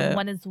do black, get it.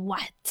 One is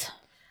white.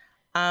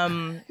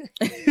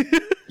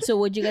 So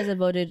would you guys have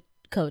voted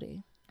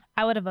Cody?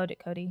 I would have voted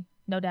Cody,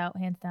 no doubt,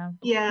 hands down.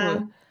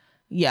 Yeah.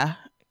 yeah.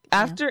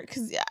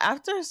 because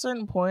after a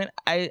certain point,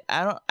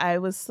 I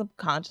was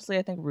subconsciously,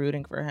 I think,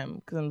 rooting for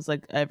him because I'm just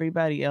like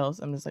everybody else.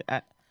 I'm just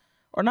like,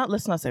 or not.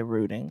 Let's not say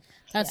rooting,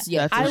 That's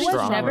That's a I was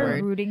strong never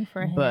word. rooting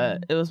for him,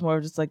 but it was more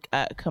just like,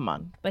 come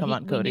on, but come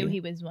on, we Cody. knew he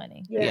was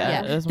winning.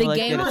 Yeah. It was The more like,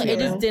 game, get it it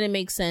together. just didn't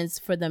make sense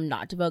for them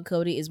not to vote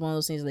Cody. Is one of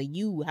those things like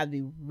you have to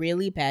be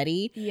really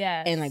petty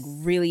Yeah, and like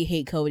really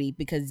hate Cody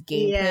because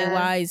gameplay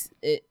wise,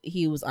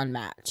 he was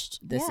unmatched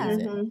this Yeah.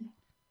 season. Mhm.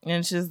 And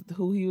it's just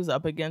who he was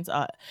up against.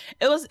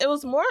 It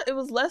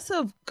was less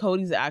of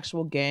Cody's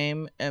actual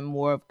game and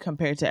more of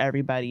compared to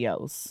everybody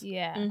else.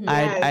 yeah. Mhm.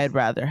 Yes. I'd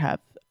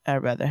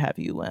rather have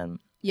you win.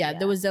 Yeah, Yeah.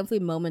 there was definitely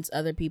moments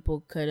other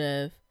people could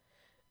have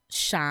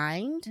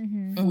shined,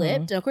 Mm-hmm.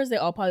 flipped. And of course, they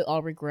probably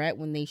all regret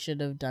when they should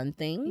have done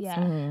things. Yeah,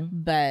 Mhm.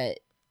 But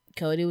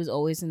Cody was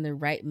always in the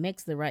right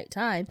mix, the right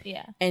time.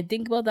 yeah. And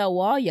think about that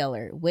wall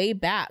yeller way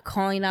back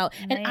calling out.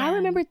 And I Man.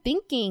 remember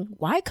thinking,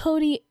 why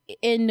Cody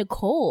and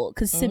Nicole?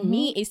 Because to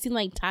me, Mhm. it seemed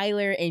like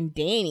Tyler and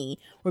Danny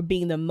were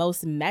being the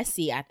most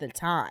messy at the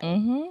time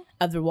Mhm.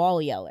 of the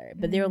wall yeller.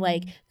 But they were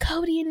like,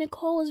 Cody and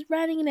Nicole is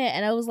running it.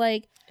 And I was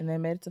like, And they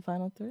made it to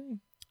final 3.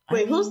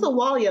 Wait, who's the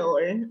wall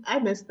yeller? I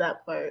missed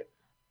that part.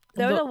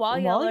 There was The a wall wall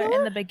yeller in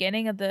yeller? the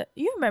beginning of the.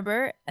 You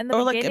remember in the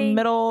Or like beginning? a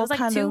middle It was like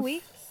kind 2 of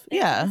weeks. into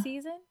Yeah. the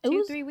season. It 2,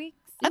 was- 3 weeks.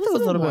 I think it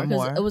was a little bit 'cause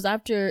more. It was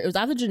after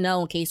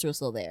Janelle and Casey were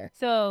still there.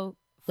 So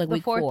Like the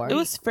week fourth 4. It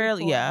was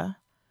fairly, before. yeah.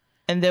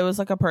 And there was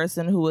like a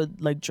person who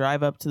would like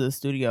drive up to the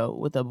studio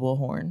with a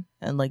bullhorn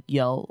and like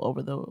yell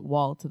over the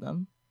wall to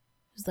them.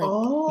 It was like,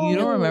 Oh, You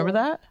don't remember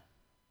that?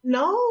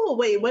 No,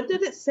 wait. What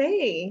did it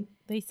say?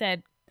 They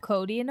said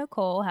Cody and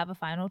Nicole have a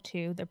final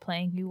 2. They're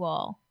playing you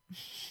all.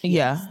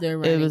 Yeah, they're it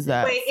running was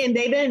that. Wait, and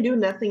they didn't do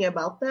nothing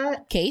about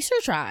that. Kaser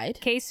tried.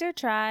 Kaser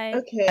tried.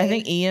 Okay. I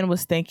think Ian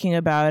was thinking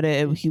about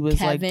it. He was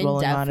like Kevin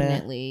dwelling on it.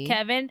 definitely.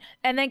 Kevin,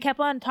 and then kept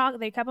on talking.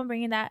 They kept on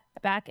bringing that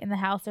back in the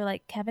house. They're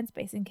like, Kevin's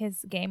basing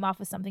his game off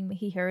of something that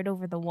he heard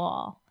over the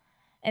wall,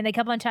 and they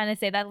kept on trying to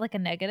say that like a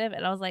negative.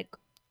 And I was like,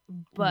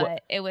 but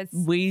What- it was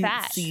We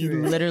fact. see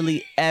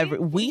literally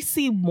we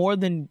see more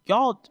than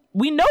y'all.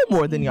 We know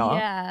more than y'all.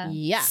 Yeah,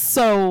 Yeah.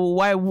 So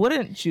why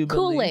wouldn't you believe?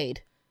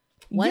 Kool-Aid.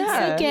 Once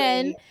Yeah.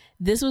 again,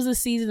 this was a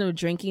season of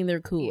drinking their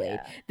Kool-Aid.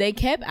 Yeah. They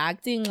kept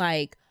acting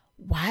like,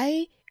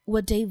 why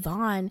would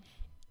Davon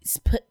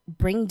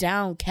bring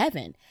down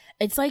Kevin?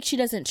 It's like she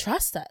doesn't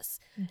trust us.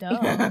 Duh.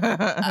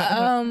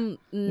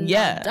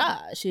 Yeah. Duh.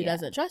 She Yeah.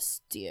 doesn't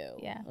trust you.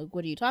 Yeah. Like,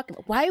 what are you talking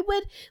about? Why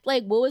would,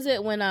 like, what was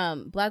it when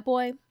Black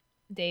Boy?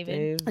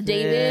 David.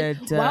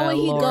 David, why would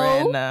he go?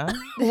 Lorena.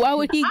 Why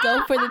would he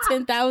go for the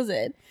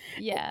 10,000?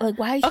 Yeah. Like,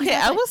 why? Is he Okay,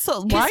 not I like- was so.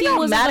 'Cause Why are he y'all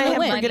wasn't mad at gonna him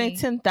win. for getting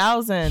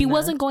 10,000? He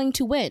wasn't going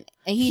to win,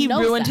 and he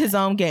knows ruined that. his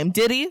own game.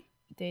 Did he?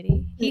 Did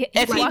he?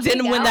 If he walking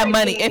didn't win out- that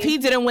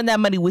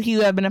money, would he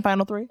have been in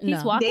final 3? He's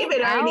No. walking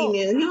David already out.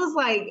 knew. He was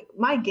like,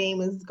 "My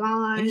game is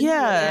gone.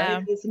 Yeah. I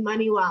get this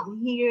money while I'm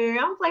here."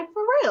 I was like,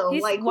 "For real?"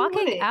 He's like who walking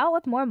wouldn't? out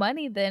with more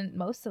money than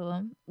most of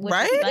them, which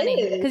Right? is funny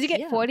It is. because you get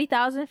Yeah.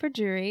 40,000 for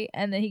jury,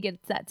 and then he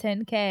gets that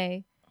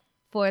 10K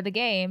for the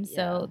game. Yeah.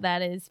 So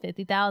that is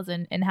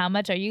 50,000. And how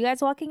much are you guys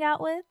walking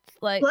out with?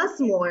 Like, Plus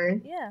more.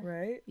 yeah.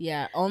 Right.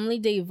 Yeah, only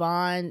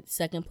Davon,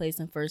 second place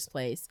and first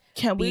place,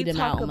 Can we beat him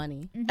talk? out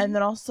money. And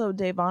then also,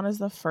 Davon is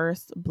the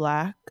first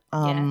Black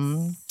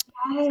Yes.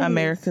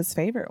 America's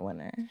favorite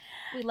winner.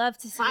 We love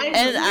to see Finally. it.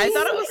 And I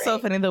thought it was so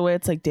Right. funny the way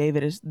it's like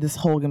David is this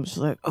whole game is just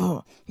like,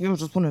 oh, you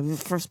just want to be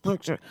first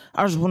picture.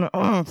 I just want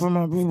to for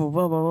my people,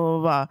 blah blah blah blah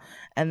blah.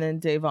 And then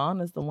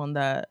Davon is the one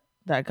that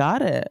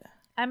got it.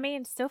 I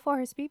mean, still for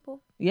his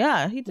people.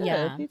 Yeah, he did.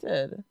 Yeah. He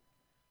did.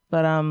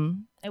 But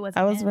It wasn't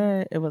I was him.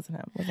 it wasn't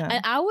him. It wasn't him.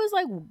 And I was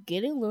like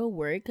getting a little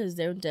worried because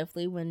there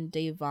definitely when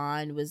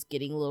Davon was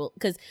getting a little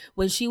because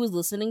when she was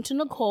listening to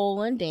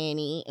Nicole and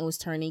Danny and was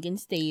turning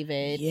against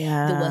David,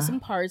 Yeah. there was some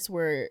parts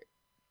where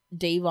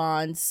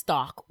Davon's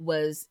stock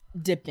was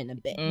dipping a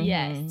bit. Mhm.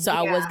 Yes. So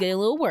I was Yeah. getting a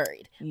little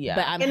worried. Yeah.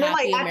 But I'm And then,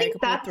 happy like, I America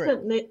think pulled that's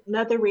through.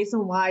 another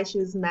reason why she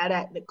was mad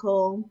at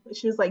Nicole.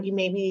 She was like, "You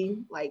made me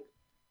like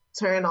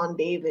turn on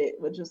David,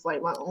 which is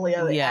like my only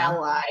other Yeah.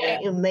 ally,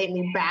 and made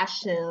me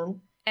bash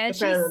him in And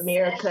front of she's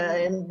America.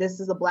 And this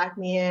is a black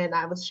man.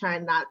 I was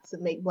trying not to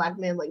make black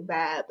men look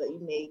bad, but you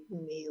make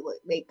me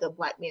make a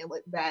black man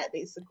look bad,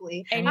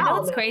 basically." And you I know don't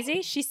what's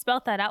crazy? She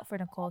spelled that out for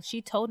Nicole.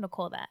 She told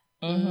Nicole that.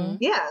 Mhm.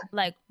 Yeah,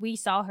 Like, we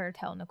saw her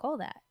tell Nicole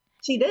that.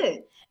 she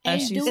did. And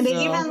And, she's do And then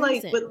So- even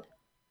like, listen. but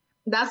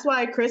that's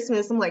why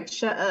Christmas, I'm like,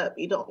 shut up.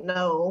 You don't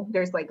know.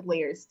 There's like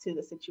layers to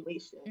the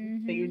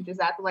situation. So you're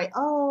just acting like,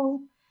 oh,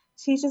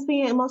 she's just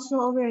being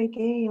emotional over a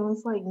game.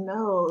 It's like,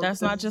 no. That's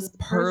this not is just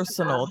this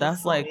person personal.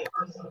 That's like-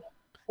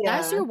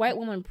 That's Yeah. your white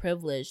woman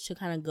privilege to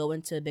kind of go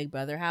into a Big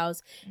Brother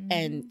house Mm-hmm.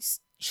 and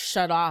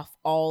shut off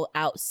all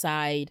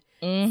outside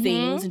Mhm.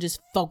 things and just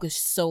focus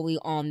solely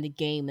on the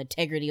game, the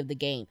integrity of the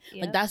game.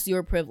 Like Yep. that's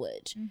your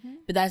privilege. Mhm.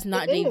 But that's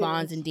not It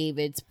Davon's is. and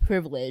David's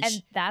privilege.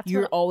 And that's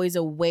You're what always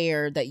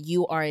aware that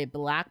you are a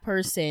black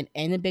person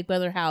in the Big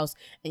Brother house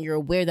and you're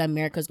aware that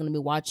America's going to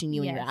be watching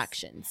you and your Yes.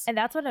 actions. And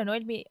that's what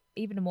annoyed me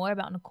even more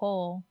about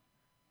Nicole.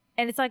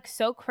 And it's like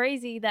so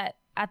crazy that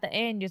at the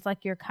end, it's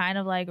like you're kind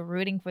of like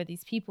rooting for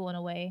these people in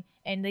a way.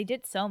 And they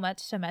did so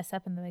much to mess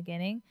up in the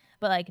beginning.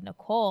 But like,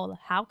 Nicole,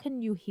 how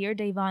can you hear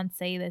Devon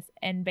say this?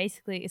 And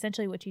basically,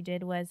 essentially what you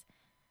did was,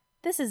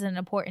 this isn't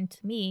important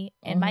to me,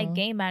 and my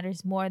game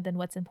matters more than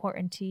what's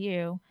important to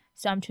you.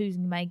 So I'm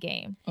choosing my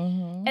game.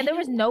 And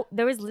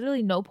there was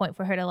literally no point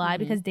for her to lie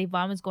because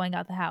Devon was going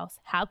out the house.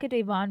 How could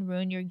Devon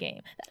ruin your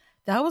game?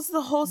 That was the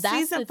whole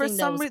season. For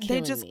some reason,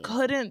 they just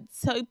couldn't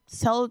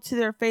tell it to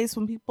their face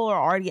when people are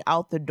already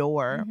out the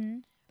door.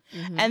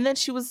 And then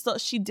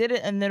she did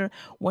it, and then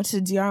went to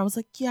DR and was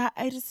like, yeah,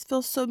 I just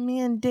feel so, me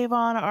and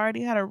Devon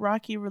already had a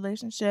rocky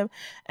relationship,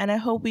 and I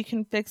hope we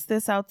can fix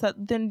this outside.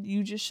 Then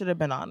you just should have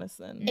been honest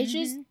then. It's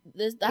just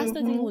that's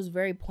the thing that was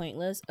very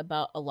pointless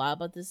about a lot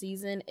about the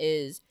season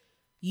is,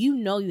 you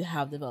know, you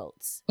have the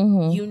votes.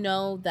 You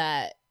know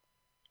that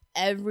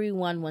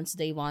everyone wants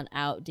Devon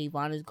out.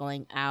 Devon is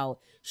going out.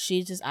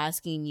 She's just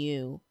asking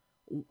you,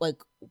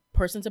 like,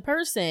 person to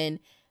person,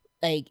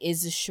 like,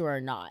 is this sure or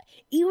not?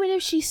 Even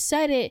if she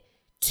said it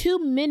 2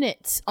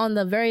 minutes on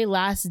the very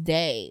last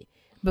day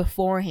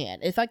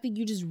beforehand, the fact that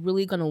you just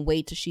really gonna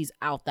wait till she's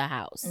out the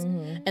house.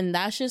 And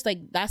that's just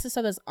like, that's the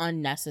stuff that's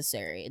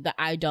unnecessary that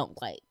I don't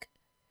like.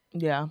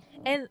 Yeah.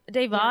 And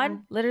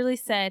Devon literally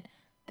said,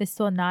 this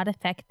will not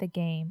affect the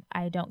game.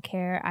 I don't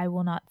care. I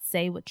will not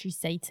say what you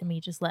say to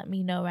me. Just let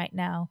me know right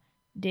now.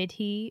 Did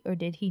he or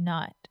did he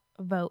not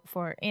vote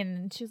for?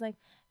 And she was like,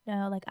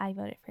 no, like, I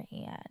voted for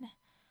Anne.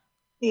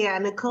 Yeah,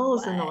 Nicole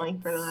was annoying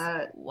for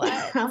that.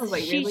 What? I was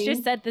like, she really?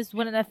 just said this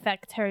wouldn't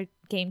affect her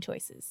game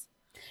choices.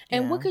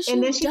 And what could she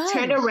And then she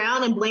turned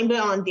around and blamed it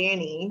on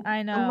Danny.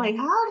 I know. I'm like,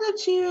 how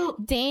did you?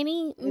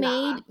 Danny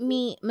made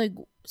me, like,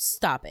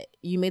 stop it.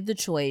 You made the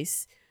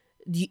choice.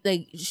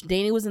 Like,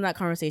 Danny was in that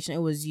conversation. It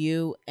was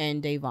you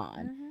and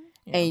Devon.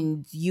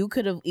 And you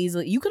could have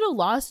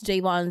lost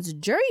Javon's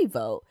jury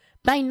vote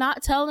by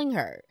not telling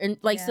her. And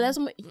like, so that's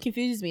what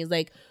confuses me. Is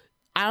like,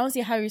 I don't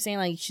see how you're saying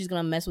like she's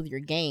gonna mess with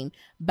your game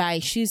by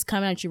she's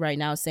coming at you right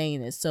now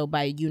saying this. So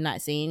by you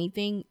not saying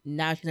anything,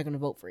 now she's not gonna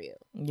vote for you.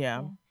 Yeah.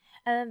 And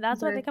then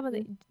that's why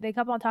they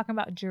kept on talking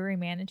about jury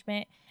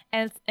management.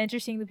 And it's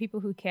interesting, the people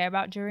who care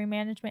about jury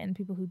management and the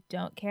people who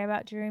don't care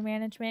about jury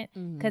management.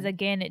 Because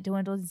again, it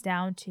dwindles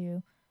down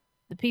to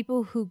the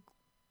people who,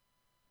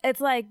 it's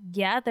like,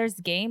 yeah,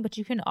 there's game, but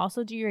you can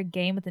also do your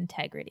game with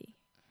integrity.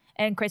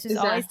 And Christmas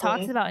always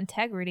talks about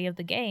integrity of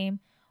the game.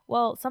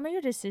 Well, some of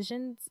your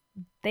decisions,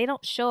 they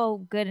don't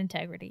show good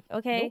integrity,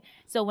 okay? Nope.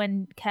 So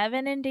when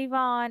Kevin and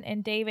Devon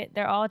and David,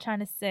 they're all trying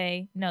to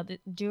say, no, the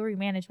jury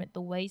management,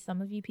 the way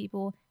some of you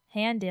people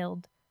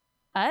handled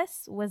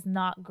us was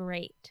not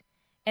great.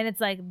 And it's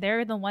like,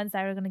 they're the ones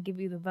that are going to give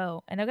you the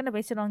vote. And they're going to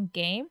base it on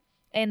game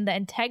and the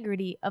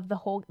integrity of the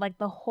whole, like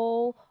the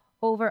whole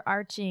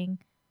overarching,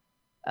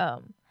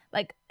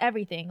 like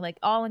everything, like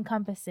all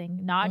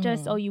encompassing, not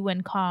just, oh, you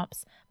win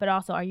comps, but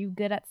also, are you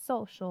good at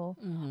social?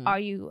 Are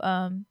you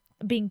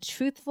being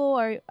truthful,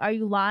 or are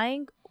you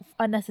lying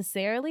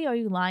unnecessarily, or are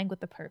you lying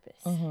with a purpose?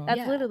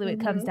 That's literally what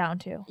it comes down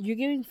to. You're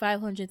giving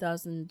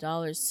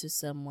 $500,000 to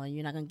someone,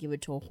 you're not gonna give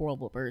it to a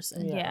horrible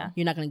person.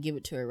 You're not gonna give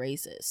it to a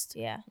racist.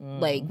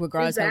 Like,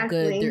 regardless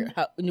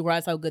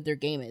how good their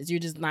game is, you're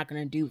just not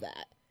gonna do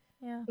that.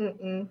 I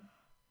don't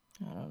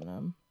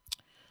know.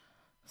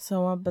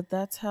 So but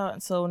that's how.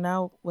 So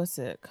now what's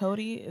it?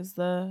 Cody is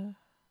the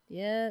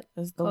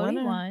is the Cody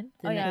winner. Won.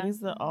 Cody's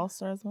the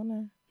All-Stars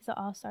winner. He's the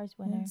All-Stars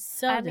winner.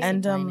 So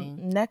and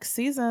next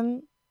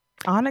season,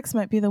 Onyx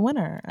might be the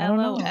winner. I don't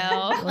know.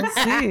 Let's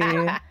see.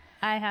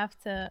 I have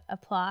to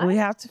apply. We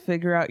have to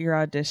figure out your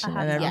audition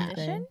and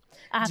everything.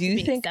 Do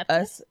you think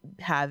us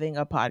having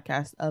a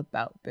podcast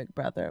about Big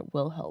Brother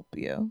will help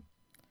you?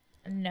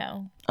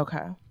 No.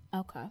 Okay.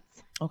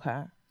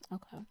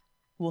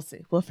 We'll see.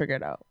 We'll figure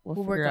it out.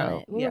 We'll work on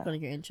it. We'll work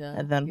on your intro.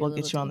 And then we'll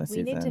get you on the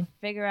season. We need to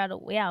figure out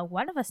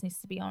one of us needs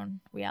to be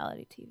on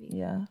reality TV.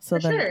 Yeah. So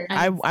then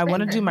I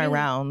want to do my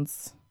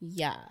rounds.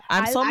 Yeah.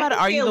 I'm so mad at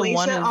Are You the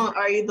One?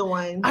 Are You the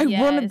One? I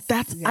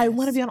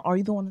want to be on Are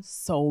You the One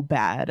so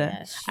bad.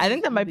 Yes, I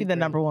think that might be the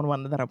number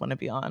one that I want to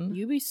be on.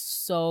 You'd be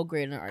so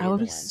great on Are You the One. I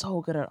would be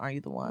so good at Are You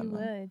the One. You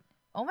would.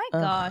 Oh my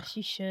gosh,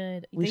 you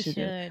should. They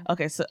should.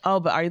 Okay, so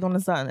but Are You the One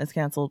is done. It's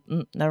canceled.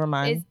 Never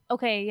mind.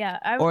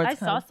 I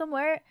saw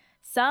somewhere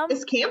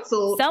it's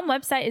canceled. Some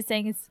website is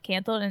saying it's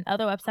canceled, and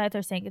other websites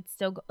are saying it's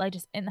still like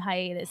just in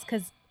hiatus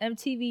because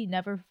MTV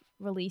never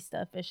released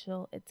the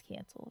official. It's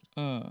canceled.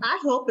 I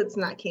hope it's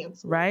not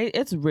canceled. Right?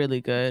 It's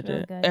really good.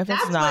 If that's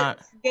it's not,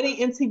 what's getting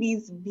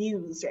MTV's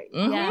views right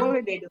now. Yeah. What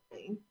are they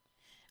doing?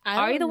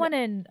 Are You the One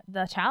in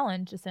the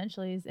challenge?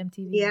 Essentially, is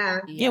MTV.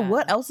 Yeah.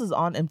 What else is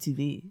on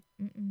MTV?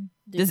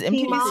 Does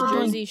MTV still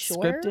doing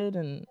scripted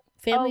and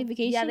Family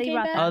Vacation? Yeah, they came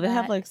back? they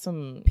have like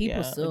some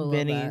people still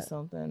like Vinny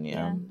something.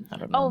 Yeah, I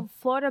don't know. Oh,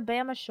 Florida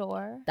Bama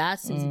Shore. That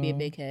seems to be a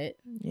big hit.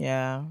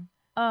 Yeah.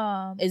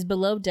 Is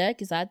Below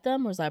Deck? Is that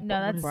them or is that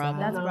Bravo?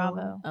 That's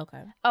Bravo.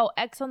 Okay. Oh,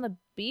 X on the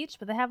Beach,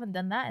 but they haven't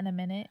done that in a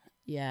minute.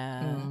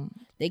 Yeah,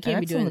 they can't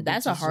be doing that.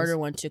 That's a harder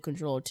one to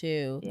control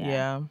too.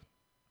 Yeah.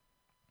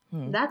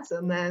 That's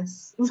a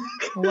mess.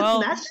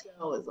 Well- that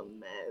show is a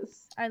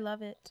mess. I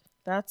love it.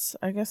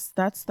 I guess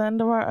that's the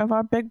end of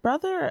our Big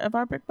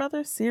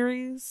Brother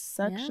series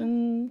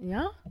section.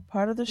 Yeah.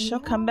 Part of the show.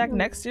 Come back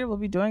next year. We'll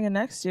be doing it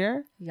next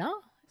year. Yeah.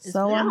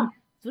 So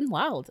It's been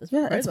wild. It's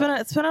been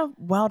it's been a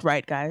wild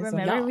ride, guys.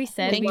 Remember Yeah. we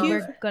said Thank we you.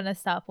 were gonna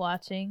stop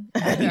watching I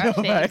after know, our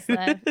fakes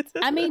right? left.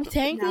 I mean,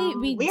 technically, No,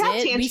 we we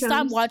had did. We stopped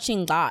tantrums.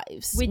 watching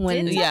lives We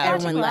when did Yeah, stop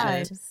everyone watching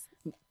left. lives.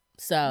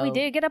 So We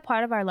did get a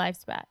part of our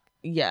lives back.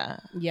 Yeah,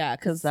 yeah,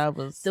 because that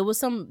was there was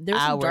some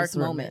hours dark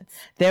were moments.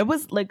 There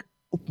was like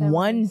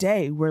one was-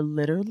 day where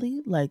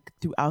literally like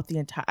throughout the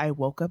entire I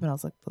woke up and I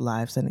was like, the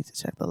lives, I need to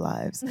check the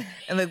lives.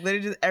 And like literally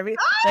just every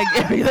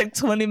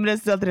 20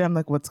 minutes the other day, I'm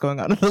like, what's going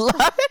on in the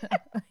live?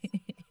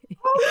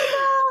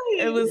 Oh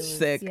my It God. was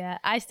sick. Yeah,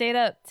 I stayed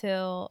up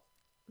till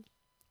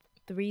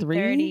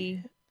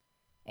 3:30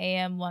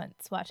 a.m. once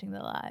watching the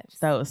lives.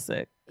 That was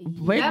sick.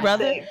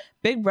 That's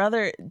Big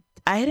Brother,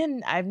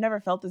 I've never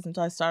felt this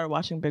until I started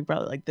watching Big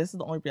Brother. Like this is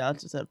the only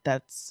reality show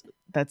that's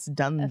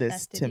done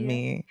this Affected to you.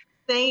 me.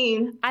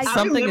 Same. I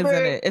Something is in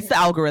remember- it. It's the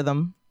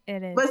algorithm.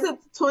 It is. Was it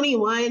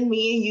 21?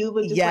 Me and you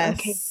were just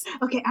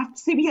like, okay,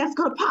 after CBS,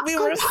 go to Pop. We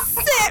go were to Pop.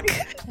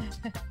 sick.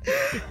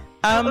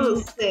 That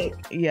was sick.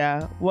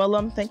 Yeah.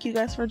 Well, thank you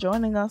guys for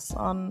joining us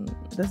on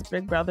this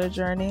Big Brother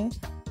journey.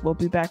 We'll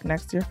be back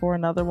next year for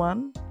another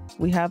one.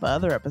 We have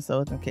other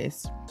episodes in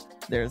case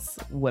there's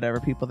whatever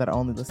people that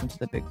only listen to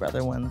the Big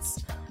Brother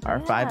ones. Our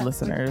Yeah, 5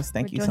 listeners.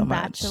 Thank We're you so doing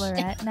much.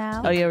 Bachelorette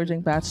now. Oh yeah, we're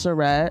doing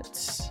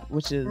Bachelorette,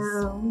 which is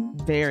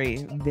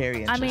very,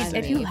 very I interesting. mean,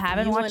 if If you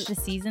haven't you watched want-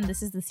 the season,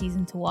 this is the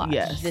season to watch.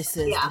 Yes. This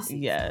is Yeah. this is-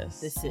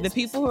 Yes. This is the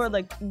people who are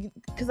like,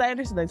 because I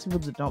understand like people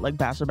that don't like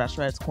Bachelor,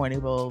 Bachelorette's corny,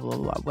 blah, blah, blah,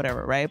 blah,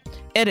 whatever, right?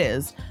 It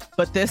is.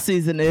 But this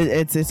season,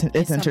 it's something-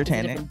 it's a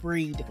entertaining. different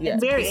breed. Yeah.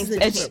 Very This is a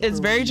interesting. It's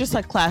different very breed. just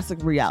like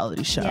classic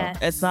reality show. Yes.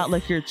 It's not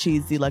like your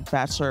cheesy like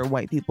Bachelor,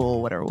 white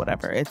people,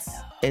 whatever.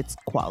 It's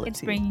quality.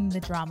 It's bringing the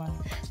drama.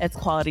 It's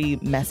quality,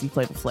 messy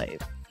Flavor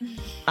Flav.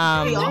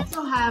 We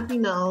also have,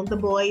 the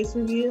boys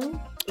review.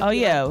 Oh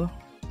yeah,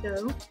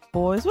 So,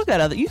 boys, we got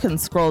other. You can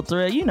scroll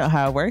through it. You know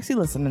how it works. You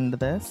listening to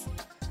this.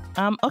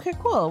 Okay,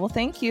 cool. Well,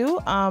 thank you.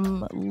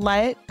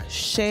 Like,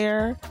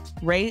 share,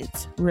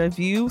 rate,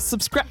 review,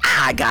 subscribe.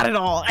 I got it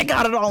all. I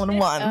got it all in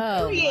one.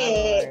 Oh, my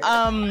Yeah.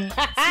 Lord.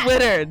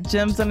 Twitter,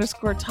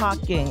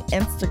 Gems_talking,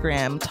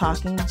 Instagram,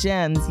 Talking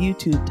Gems,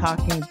 YouTube,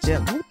 Talking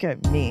Gems. Look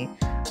at me.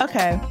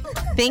 Okay.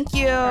 Thank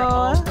you.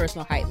 Our own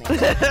personal hype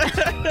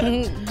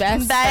man.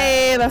 Best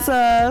Bye. That's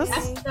us.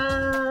 that's